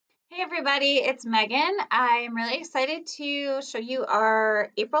everybody, it's Megan. I'm really excited to show you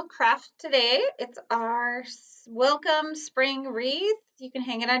our April craft today. It's our welcome spring wreath. You can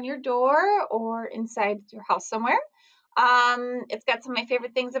hang it on your door or inside your house somewhere. It's got some of my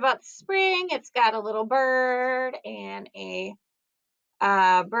favorite things about spring. It's got a little bird and a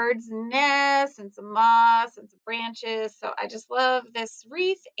bird's nest and some moss and some branches. So I just love this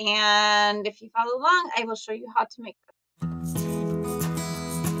wreath. And if you follow along, I will show you how to make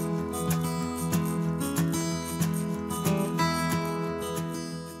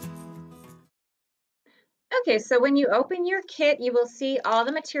Okay, so when you open your kit, you will see all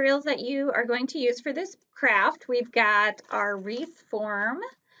the materials that you are going to use for this craft. We've got our wreath form.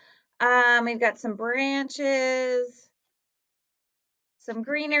 We've got some branches, some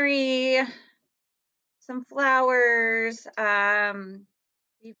greenery, some flowers.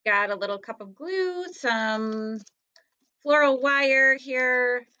 We've got a little cup of glue, some floral wire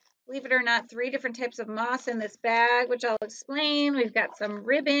here. Believe it or not, 3 different types of moss in this bag, which I'll explain. We've got some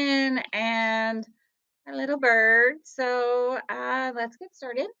ribbon and a little bird. So let's get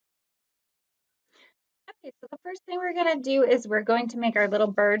started. Okay, so the first thing we're going to do is we're going to make our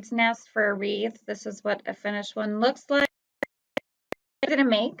little bird's nest for a wreath. This is what a finished one looks like. We're going to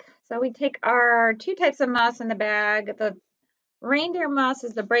make. So we take our 2 types of moss in the bag. The reindeer moss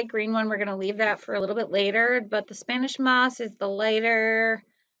is the bright green one. We're going to leave that for a little bit later, but the Spanish moss is the lighter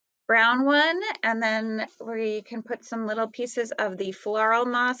brown one. And then we can put some little pieces of the floral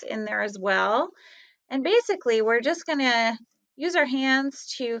moss in there as well. And basically, we're just going to use our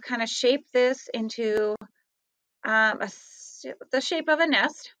hands to kind of shape this into the shape of a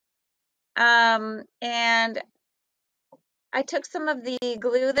nest. And I took some of the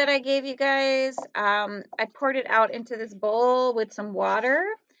glue that I gave you guys. I poured it out into this bowl with some water.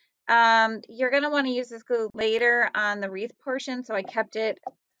 You're going to want to use this glue later on the wreath portion, so I kept it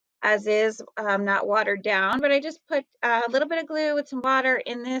as is, not watered down, but I just put a little bit of glue with some water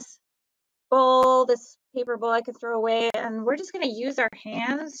in this bowl, this paper bowl I could throw away, and we're just going to use our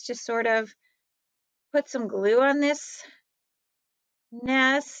hands to sort of put some glue on this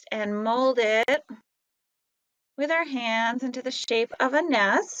nest and mold it with our hands into the shape of a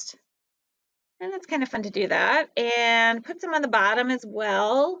nest. And it's kind of fun to do that. And put some on the bottom as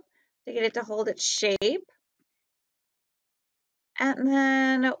well to get it to hold its shape. And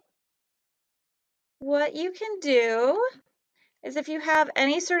then what you can do is if you have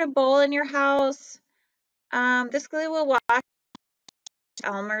any sort of bowl in your house, this glue will wash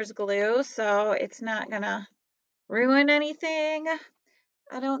Elmer's glue, so it's not gonna ruin anything,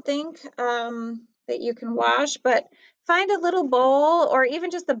 I don't think, that you can wash, but find a little bowl or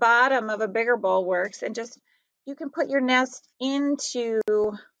even just the bottom of a bigger bowl works, and just you can put your nest into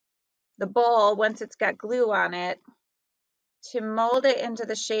the bowl once it's got glue on it to mold it into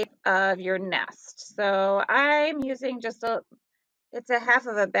the shape of your nest. So I'm using just it's a half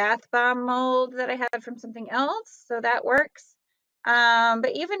of a bath bomb mold that I had from something else, so that works.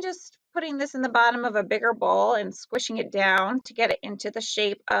 But even just putting this in the bottom of a bigger bowl and squishing it down to get it into the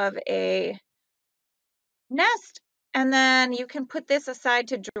shape of a nest. And then you can put this aside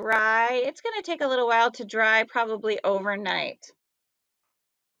to dry. It's going to take a little while to dry, probably overnight.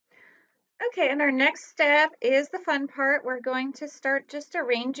 Okay, and our next step is the fun part. We're going to start just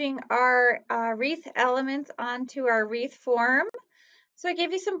arranging our wreath elements onto our wreath form. So I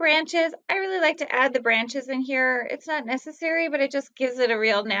gave you some branches. I really like to add the branches in here. It's not necessary, but it just gives it a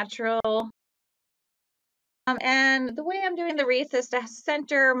real natural. And the way I'm doing the wreath is to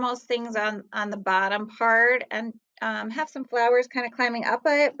center most things on the bottom part and have some flowers kind of climbing up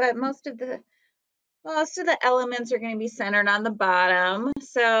it, but most of the elements are going to be centered on the bottom.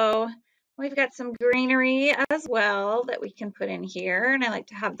 So we've got some greenery as well that we can put in here, and I like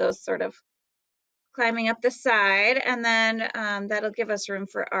to have those sort of climbing up the side, and then that'll give us room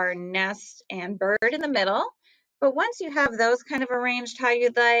for our nest and bird in the middle. But once you have those kind of arranged how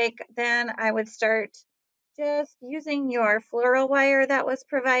you'd like, then I would start just using your floral wire that was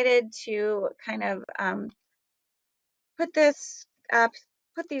provided to kind of put this up,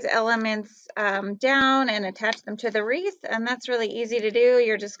 put these elements down and attach them to the wreath, and that's really easy to do.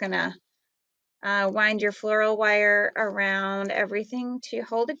 You're just gonna wind your floral wire around everything to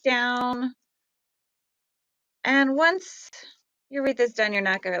hold it down. And once your wreath is done, you're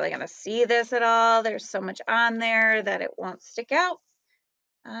not really gonna see this at all. There's so much on there that it won't stick out.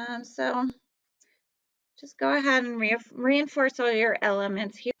 So just go ahead and reinforce all your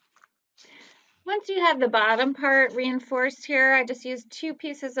elements here. Once you have the bottom part reinforced here, I just used 2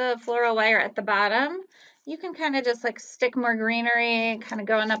 pieces of floral wire at the bottom. You can kind of just like stick more greenery kind of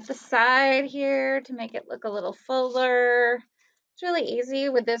going up the side here to make it look a little fuller. It's really easy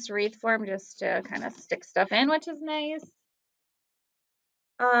with this wreath form just to kind of stick stuff in, which is nice.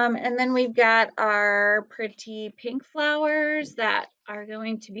 And then we've got our pretty pink flowers that are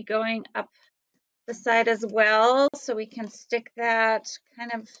going to be going up the side as well. So we can stick that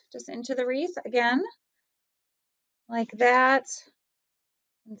kind of just into the wreath again, like that.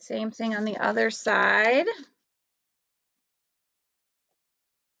 And same thing on the other side.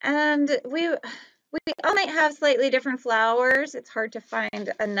 And we all might have slightly different flowers. It's hard to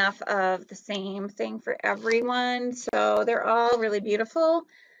find enough of the same thing for everyone. So they're all really beautiful,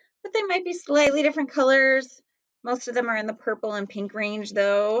 but they might be slightly different colors. Most of them are in the purple and pink range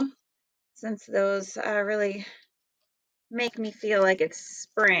though, since those really make me feel like it's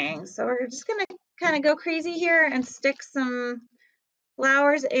spring. So we're just gonna kind of go crazy here and stick some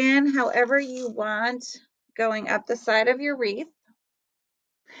flowers in however you want going up the side of your wreath.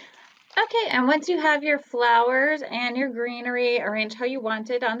 Okay, and once you have your flowers and your greenery arranged how you want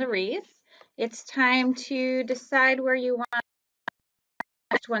it on the wreath, it's time to decide where you want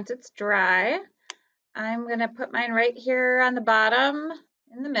it once it's dry. I'm gonna put mine right here on the bottom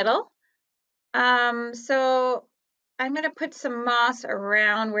in the middle. So I'm gonna put some moss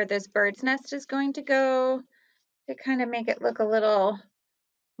around where this bird's nest is going to go to kind of make it look a little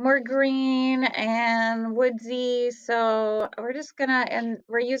more green and woodsy. So we're just gonna, and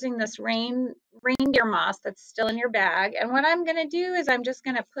we're using this reindeer moss that's still in your bag. And what I'm gonna do is I'm just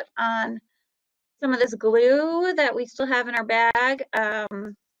gonna put on some of this glue that we still have in our bag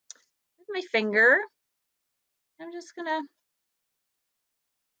with my finger. I'm just gonna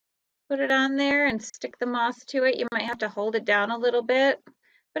put it on there and stick the moss to it. You might have to hold it down a little bit,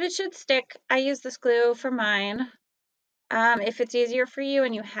 but it should stick. I use this glue for mine. If it's easier for you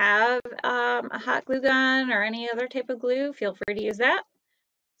and you have a hot glue gun or any other type of glue, feel free to use that.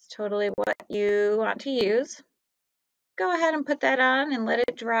 It's totally what you want to use. Go ahead and put that on and let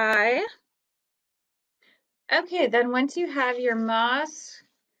it dry. Okay, then once you have your moss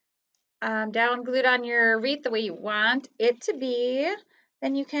down glued on your wreath the way you want it to be,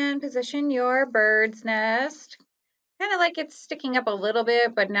 then you can position your bird's nest kind of like it's sticking up a little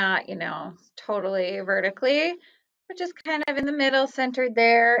bit, but not, totally vertically, but just kind of in the middle, centered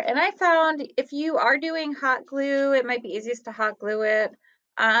there. And I found if you are doing hot glue, it might be easiest to hot glue it.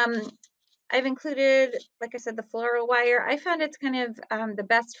 I've included, like I said, the floral wire. I found it's kind of the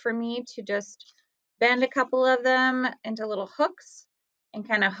best for me to just bend a couple of them into little hooks and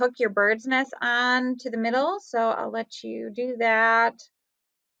kind of hook your bird's nest on to the middle. So I'll let you do that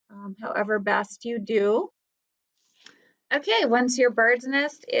however best you do. Okay, once your bird's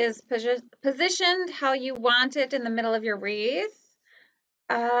nest is positioned how you want it in the middle of your wreath,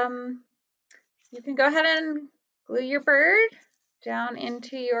 you can go ahead and glue your bird down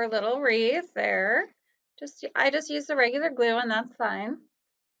into your little wreath there. I just use the regular glue and that's fine.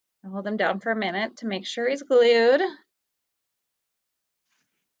 I'll hold him down for a minute to make sure he's glued.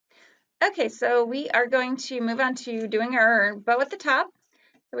 Okay, so we are going to move on to doing our bow at the top.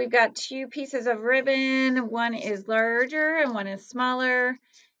 So we've got two pieces of ribbon. One is larger and one is smaller.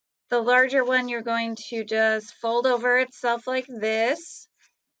 The larger one, you're going to just fold over itself like this.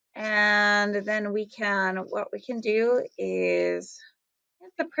 And then what we can do is,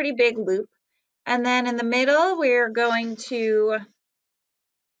 it's a pretty big loop. And then in the middle, we're going to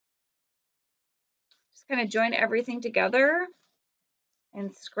just kind of join everything together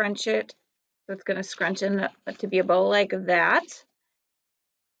and scrunch it. So it's going to scrunch in to be a bow like that.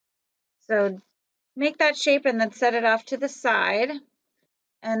 So make that shape and then set it off to the side.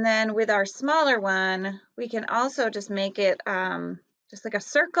 And then with our smaller one, we can also just make it just like a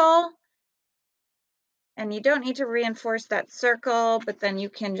circle. And you don't need to reinforce that circle, but then you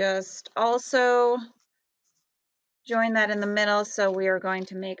can just also join that in the middle. So we are going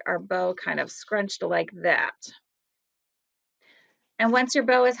to make our bow kind of scrunched like that. And once your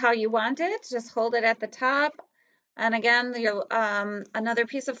bow is how you want it, just hold it at the top. And again, another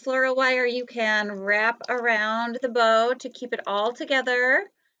piece of floral wire you can wrap around the bow to keep it all together.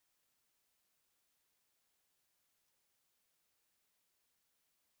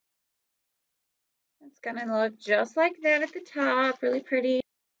 It's gonna look just like that at the top, really pretty.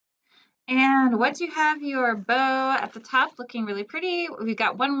 And once you have your bow at the top looking really pretty, we've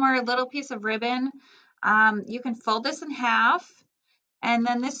got one more little piece of ribbon. You can fold this in half. And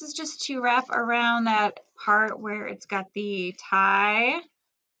then this is just to wrap around that part where it's got the tie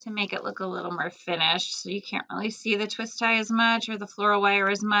to make it look a little more finished. So you can't really see the twist tie as much or the floral wire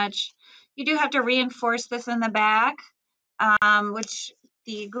as much. You do have to reinforce this in the back, which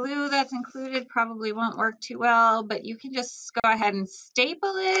the glue that's included probably won't work too well, but you can just go ahead and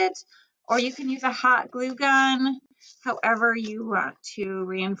staple it, or you can use a hot glue gun however you want to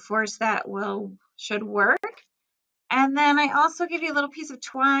reinforce that should work. And then I also give you a little piece of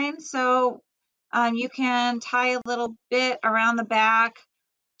twine, so you can tie a little bit around the back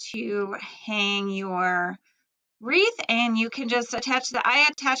to hang your wreath, and you can just I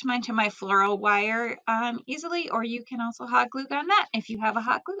attach mine to my floral wire easily, or you can also hot glue gun that if you have a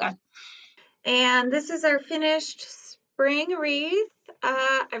hot glue gun. And this is our finished spring wreath.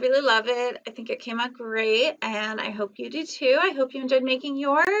 I really love it. I think it came out great, and I hope you do too. I hope you enjoyed making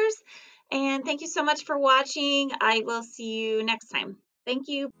yours. And thank you so much for watching. I will see you next time. Thank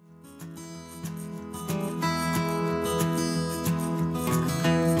you.